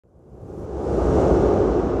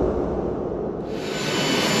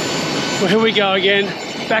Well, here we go again,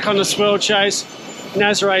 back on the Swell chase.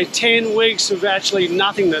 Nazare, 10 weeks of actually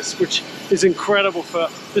nothingness, which is incredible for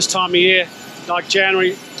this time of year. Like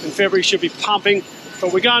January and February should be pumping,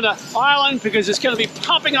 but we're going to Ireland because it's going to be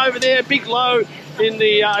pumping over there, big low in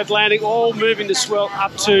the Atlantic, all moving the Swell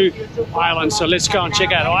up to Ireland. So let's go and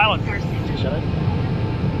check out Ireland.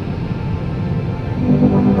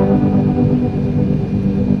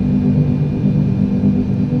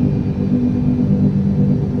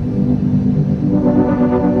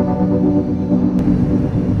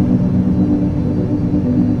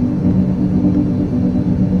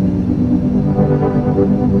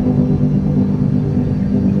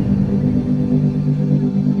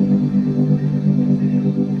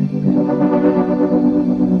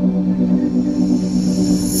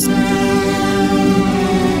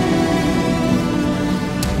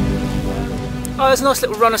 Oh, there's a nice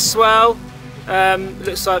little run of Swell.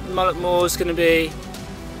 Looks like Mullaghmore is going to be,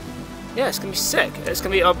 yeah, it's going to be sick. It's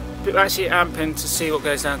going to be, I'm actually amping to see what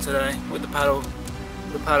goes down today with the paddle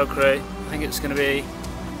crew. I think it's going to be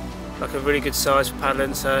like a really good size for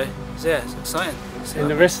paddling. So yeah, it's exciting. And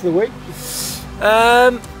the rest of the week?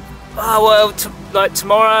 Oh well, like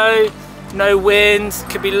tomorrow, no wind.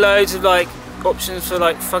 Could be loads of like options for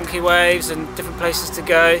like funky waves and different places to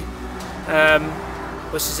go,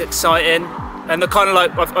 which is exciting. And the kind of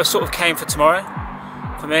like I sort of came for tomorrow.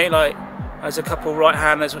 For me, like there's a couple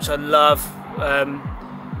right-handers which I love,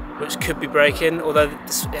 which could be breaking, although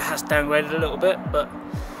it has downgraded a little bit. But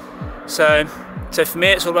so for me,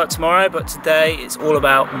 it's all about tomorrow. But today, it's all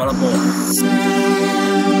about Mullaghmore.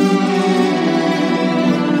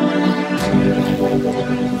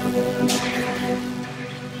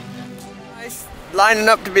 Lining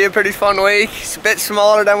up to be a pretty fun week. It's a bit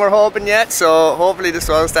smaller than we're hoping yet, so hopefully the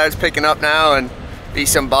Swell starts picking up now and be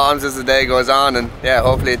some bombs as the day goes on, and yeah,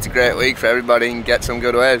 hopefully it's a great week for everybody and get some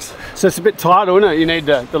good waves. So it's a bit tighter, isn't it? You need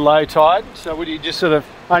the low tide. So would you just sort of,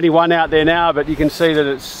 only one out there now, but you can see that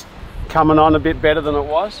it's coming on a bit better than it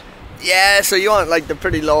was? Yeah, so you want like the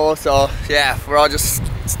pretty low, so yeah, we're all just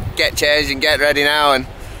get changed and get ready now, and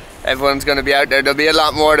everyone's going to be out there. There'll be a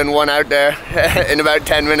lot more than one out there in about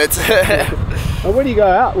 10 minutes. And where do you go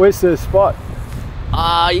out? Where's the spot?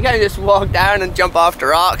 You kind of just walk down and jump off the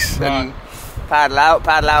rocks and paddle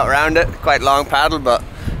out around it. Quite long paddle, but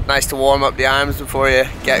nice to warm up the arms before you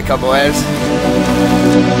get a couple waves.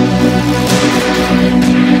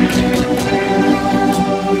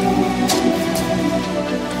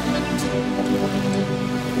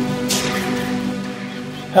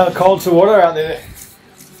 How cold's the water out there?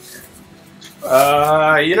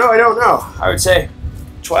 You know, I don't know. I would say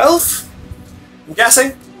 12? I'm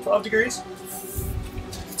guessing 12 degrees.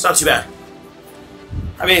 It's not too bad.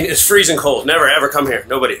 I mean, it's freezing cold. Never ever come here.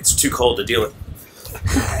 Nobody. It's too cold to deal with.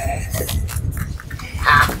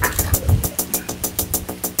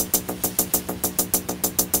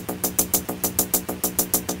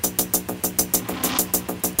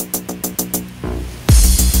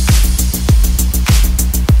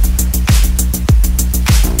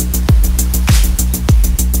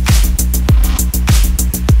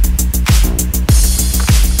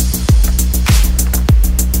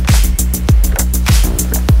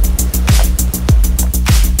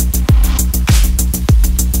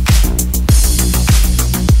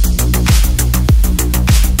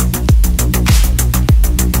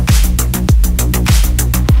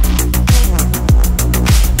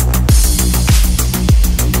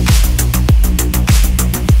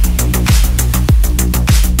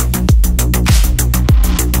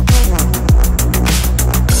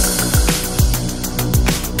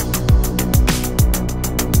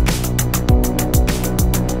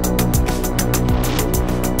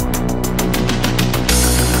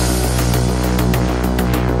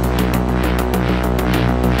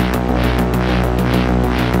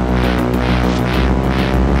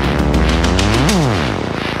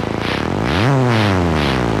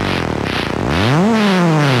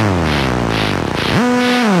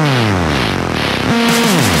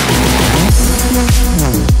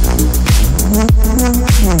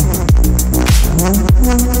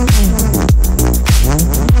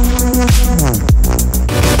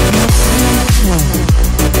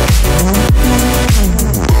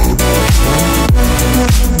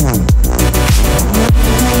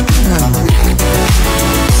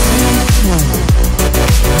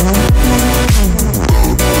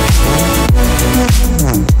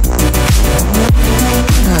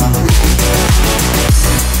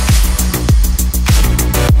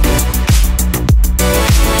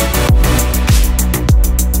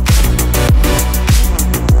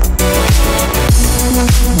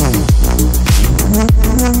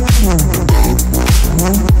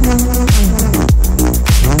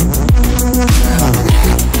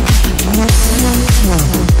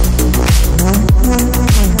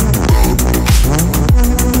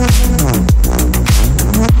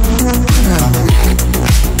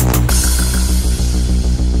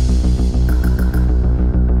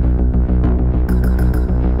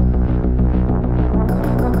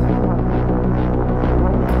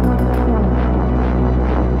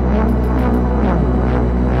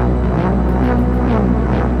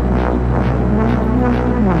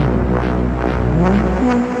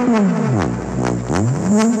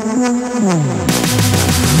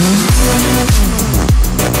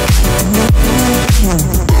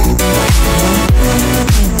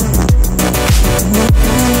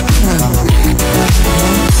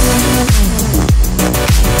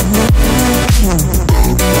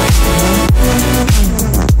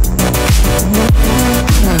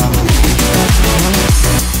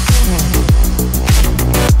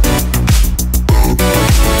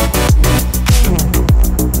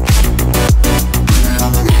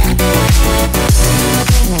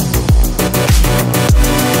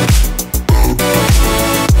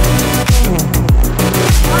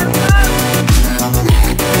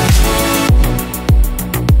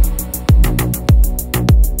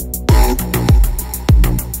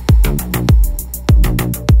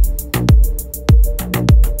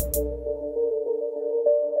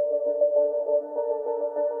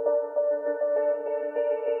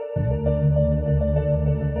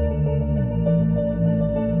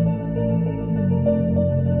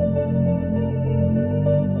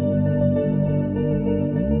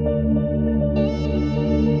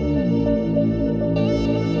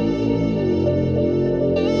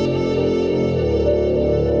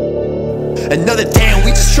 Another day and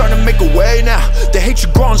we just trying to make a way now. The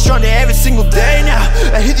hatred growing stronger every single day now.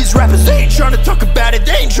 I hear these rappers, they ain't trying to talk about it,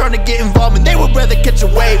 they ain't trying to get involved, and they would rather catch a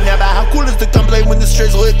wave now. But how cool is the gunplay when the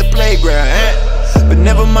strays will hit the playground, But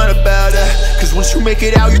never mind about that, cause once you make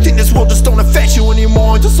it out, you think this world just don't affect you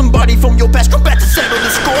anymore, until somebody from your past come back to settle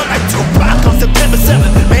the score. Like Tupac on September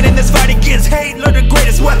 7th. Man, in this fight against hate, learn the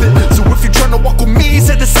greatest weapon. So if you're trying to walk with me,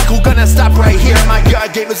 said the cycle gonna stop right here. My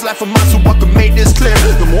God gave his life for mine, so I can make this clear.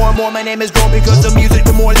 The more and more my name is grown because of music,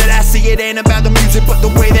 the more that I see it ain't about the music, but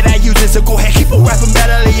the way that I use it. So go ahead, keep on rapping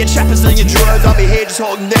better, lay your choppers and your drugs. I'll be here just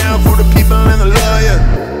holding down for the people and the lawyer.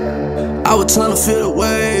 I was tryna feel the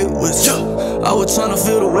way with you. I was tryna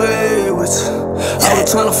feel the way with you. I was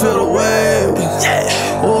tryna feel the way with you.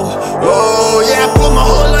 Oh, yeah, I put my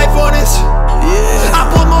whole life on this. Yeah. I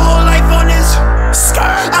put my whole life on this.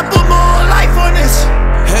 I put my whole life on this.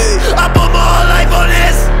 Hey, I put my whole life on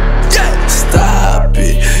this. Yeah. Stop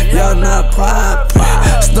it, y'all not poppin'.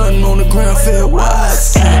 Stunting on the ground, fair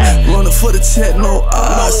wise. Running for the check, no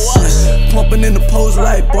odds. Pumping in the post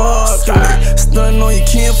like bars. Stunting on your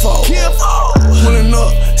kinfolk. Pulling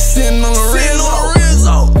up, sitting on the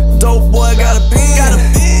Rizzo. Dope boy got a bin.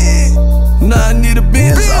 Now I need a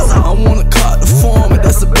Benzo. I wanna car the farm, and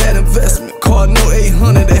that's a bad investment. Car no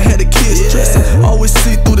 800 that had the kids stressing. Always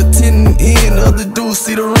see through the tin and in. The other dudes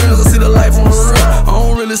see the rims, I see the life on the rim. I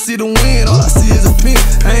don't really see the wind, all I see is a pin.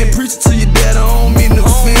 I ain't preaching to your dad, I don't mean to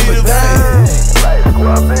offend, but dang.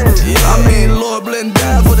 I mean, Lord bless and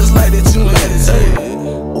die for this light that you let.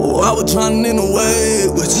 Oh, I was trying in the way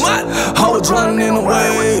with you. I was trying in the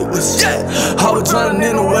way with you. I was trying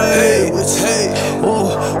in the way with you.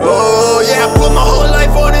 Oh, yeah, I put my whole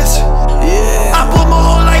life on this. Yeah. I put my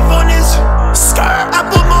whole life on this. I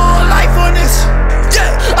put my whole life on this. Yeah,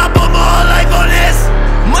 I put my whole life on this.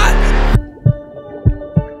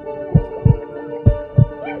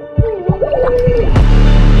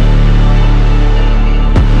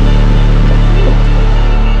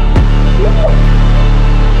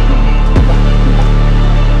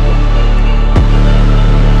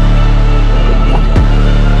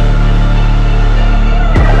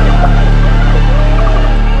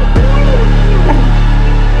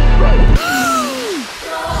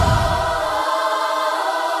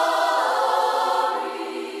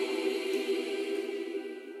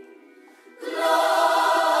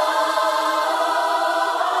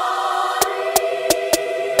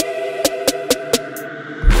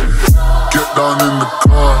 Down in the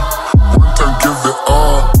car, one time give it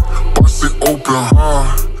all. Bust it open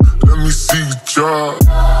hard, let me see you drop.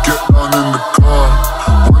 Get down in the car,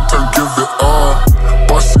 one time give it all.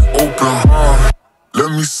 Bust it open hard, let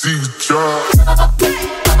me see you drop.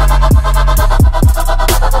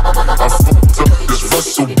 I fucked up this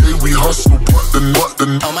Russell, yeah, we hustle, but then what the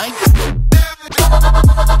Oh my.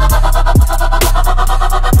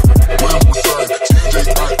 Where was I? TJ,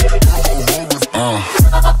 roll with I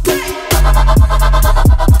fucked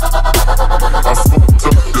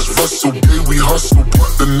up this Russell, yeah, we hustle, but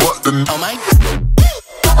then what the Oh my.